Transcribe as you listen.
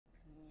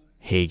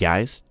Hey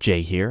guys,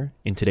 Jay here.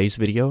 In today's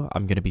video,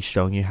 I'm going to be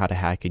showing you how to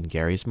hack in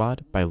Garry's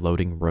mod by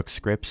loading Rook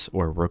Scripts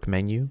or Rook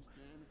menu.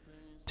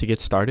 To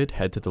get started,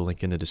 head to the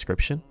link in the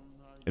description.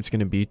 It's going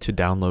to be to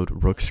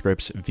download Rook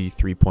Scripts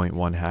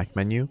v3.1 hack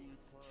menu.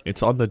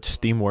 It's on the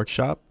Steam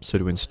Workshop, so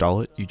to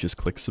install it, you just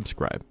click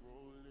subscribe.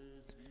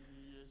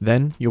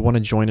 Then you'll want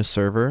to join a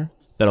server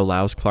that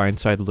allows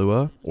client-side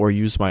Lua, or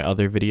use my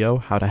other video,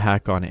 how to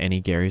hack on any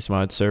Garry's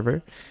mod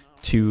server,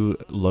 to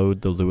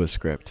load the Lua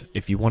script.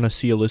 If you want to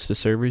see a list of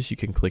servers, you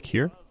can click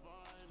here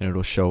and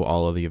it'll show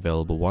all of the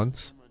available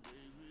ones.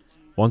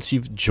 Once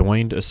you've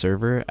joined a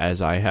server,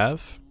 as I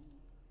have,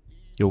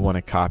 you'll want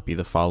to copy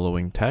the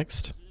following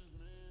text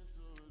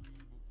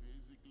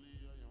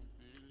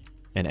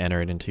and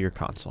enter it into your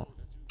console.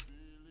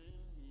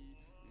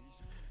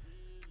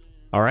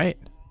 Alright,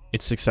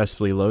 it's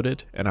successfully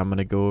loaded, and I'm going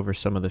to go over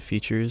some of the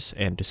features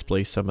and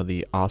display some of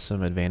the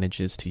awesome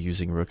advantages to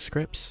using Rook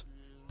Scripts.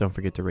 Don't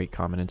forget to rate,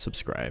 comment, and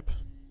subscribe.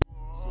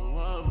 So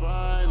I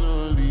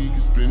finally can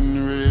spend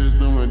the rest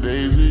of my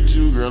days with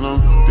you, girl.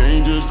 I'm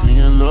dangerously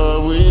in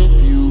love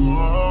with you.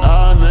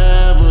 I'll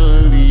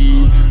never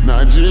leave,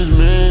 not just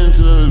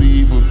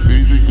mentally, but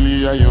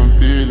physically I am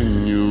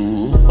feeling you.